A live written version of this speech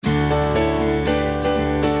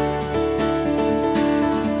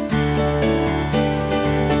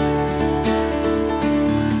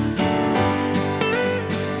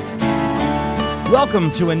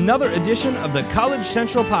Welcome to another edition of the College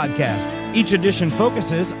Central Podcast. Each edition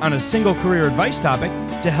focuses on a single career advice topic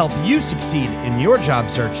to help you succeed in your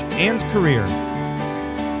job search and career.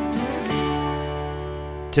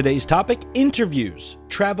 Today's topic, interviews,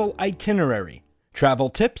 travel itinerary,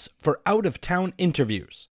 travel tips for out-of-town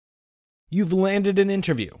interviews. You've landed an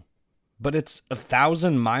interview, but it's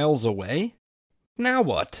 1,000 miles away? Now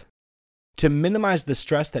what? To minimize the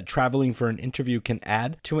stress that traveling for an interview can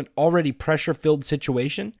add to an already pressure-filled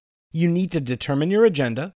situation, you need to determine your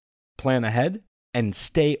agenda, plan ahead, and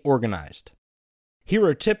stay organized. Here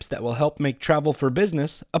are tips that will help make travel for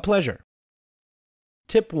business a pleasure.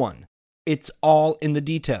 Tip 1. It's all in the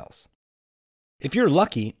details. If you're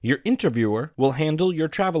lucky, your interviewer will handle your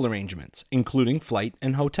travel arrangements, including flight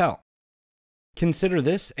and hotel. Consider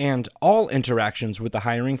this and all interactions with the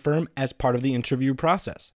hiring firm as part of the interview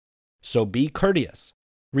process. So be courteous.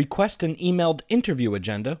 Request an emailed interview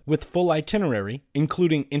agenda with full itinerary,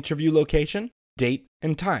 including interview location, date,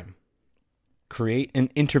 and time. Create an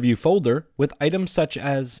interview folder with items such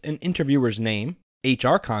as an interviewer's name,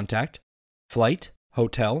 HR contact, flight,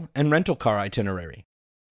 hotel, and rental car itinerary,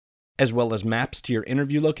 as well as maps to your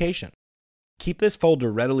interview location. Keep this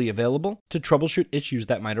folder readily available to troubleshoot issues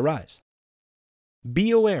that might arise. Be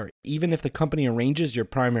aware, even if the company arranges your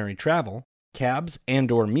primary travel, cabs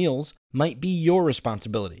and/or meals might be your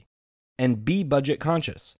responsibility, and be budget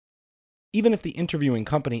conscious. Even if the interviewing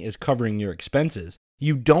company is covering your expenses,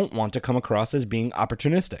 you don't want to come across as being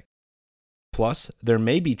opportunistic. Plus, there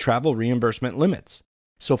may be travel reimbursement limits,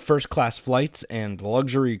 so first-class flights and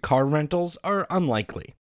luxury car rentals are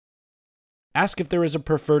unlikely. Ask if there is a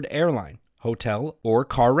preferred airline, hotel, or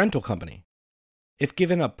car rental company. If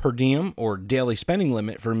given a per diem or daily spending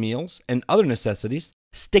limit for meals and other necessities,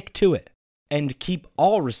 stick to it. And keep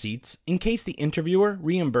all receipts in case the interviewer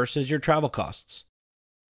reimburses your travel costs.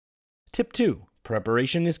 Tip 2.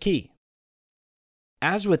 Preparation is key.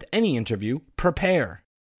 As with any interview, prepare.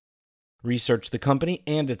 Research the company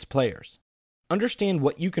and its players. Understand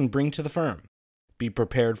what you can bring to the firm. Be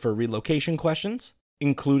prepared for relocation questions,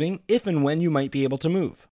 including if and when you might be able to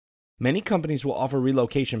move. Many companies will offer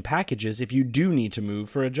relocation packages if you do need to move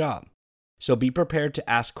for a job, so be prepared to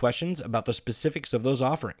ask questions about the specifics of those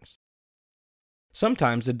offerings.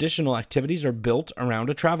 Sometimes additional activities are built around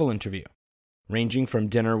a travel interview, ranging from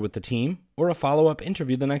dinner with the team or a follow-up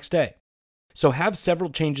interview the next day. So have several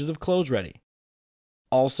changes of clothes ready.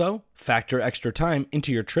 Also, factor extra time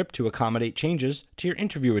into your trip to accommodate changes to your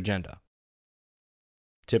interview agenda.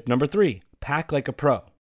 Tip number 3, pack like a pro.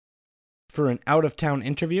 For an out-of-town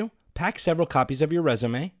interview, pack several copies of your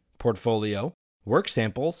resume, portfolio, work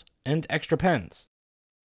samples, and extra pens.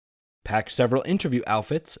 Pack several interview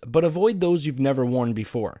outfits, but avoid those you've never worn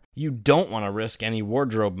before. You don't want to risk any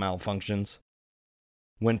wardrobe malfunctions.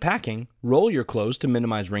 When packing, roll your clothes to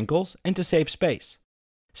minimize wrinkles and to save space.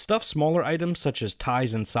 Stuff smaller items such as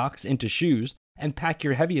ties and socks into shoes and pack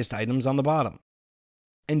your heaviest items on the bottom.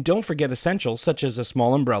 And don't forget essentials such as a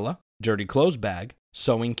small umbrella, dirty clothes bag,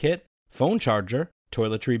 sewing kit, phone charger,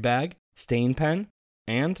 toiletry bag, stain pen,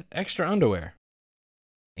 and extra underwear.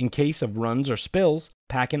 In case of runs or spills,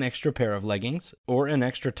 pack an extra pair of leggings or an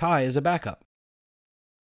extra tie as a backup.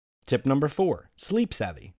 Tip number 4, sleep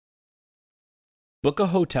savvy. Book a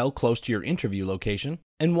hotel close to your interview location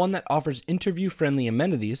and one that offers interview-friendly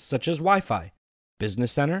amenities such as Wi-Fi,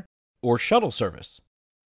 business center, or shuttle service.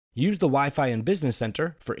 Use the Wi-Fi and business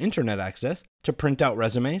center for internet access to print out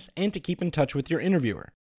resumes and to keep in touch with your interviewer.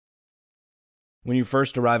 When you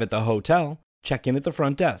first arrive at the hotel, check in at the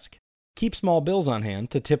front desk. Keep small bills on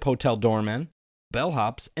hand to tip hotel doormen,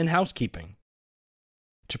 bellhops, and housekeeping.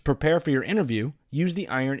 To prepare for your interview, use the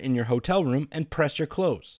iron in your hotel room and press your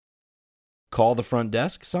clothes. Call the front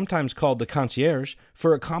desk, sometimes called the concierge,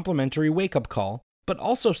 for a complimentary wake-up call, but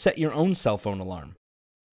also set your own cell phone alarm.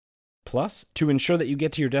 Plus, to ensure that you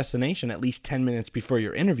get to your destination at least 10 minutes before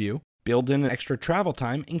your interview, build in an extra travel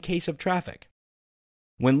time in case of traffic.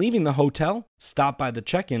 When leaving the hotel, stop by the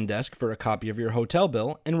check-in desk for a copy of your hotel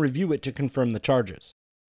bill and review it to confirm the charges.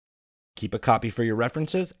 Keep a copy for your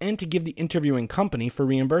references and to give the interviewing company for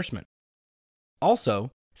reimbursement.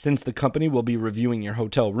 Also, since the company will be reviewing your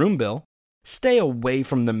hotel room bill, stay away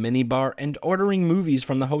from the minibar and ordering movies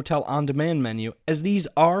from the hotel on-demand menu, as these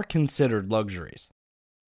are considered luxuries.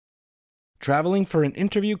 Traveling for an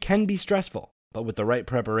interview can be stressful, but with the right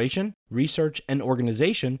preparation, research, and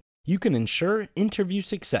organization, you can ensure interview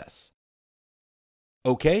success.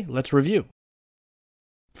 Okay, let's review.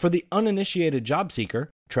 For the uninitiated job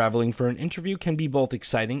seeker, traveling for an interview can be both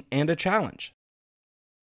exciting and a challenge.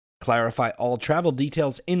 Clarify all travel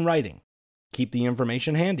details in writing. Keep the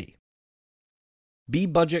information handy. Be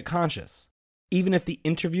budget conscious. even if the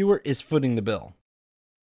interviewer is footing the bill.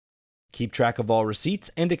 Keep track of all receipts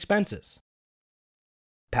and expenses.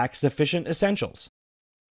 Pack sufficient essentials.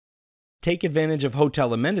 Take advantage of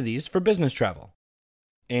hotel amenities for business travel.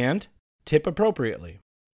 And tip appropriately.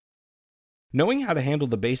 Knowing how to handle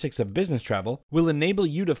the basics of business travel will enable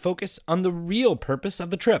you to focus on the real purpose of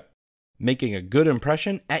the trip, making a good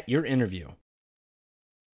impression at your interview.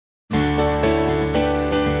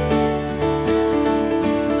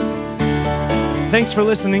 Thanks for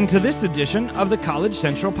listening to this edition of the College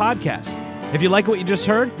Central Podcast. If you like what you just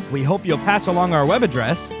heard, we hope you'll pass along our web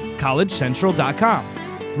address,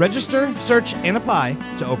 collegecentral.com. Register, search, and apply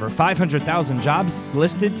to over 500,000 jobs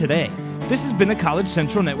listed today. This has been a College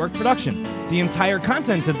Central Network production. The entire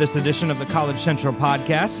content of this edition of the College Central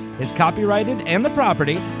Podcast is copyrighted and the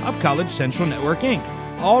property of College Central Network, Inc.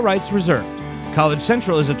 All rights reserved. College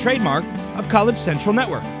Central is a trademark of College Central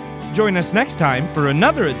Network. Join us next time for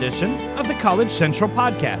another edition of the College Central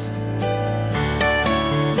Podcast.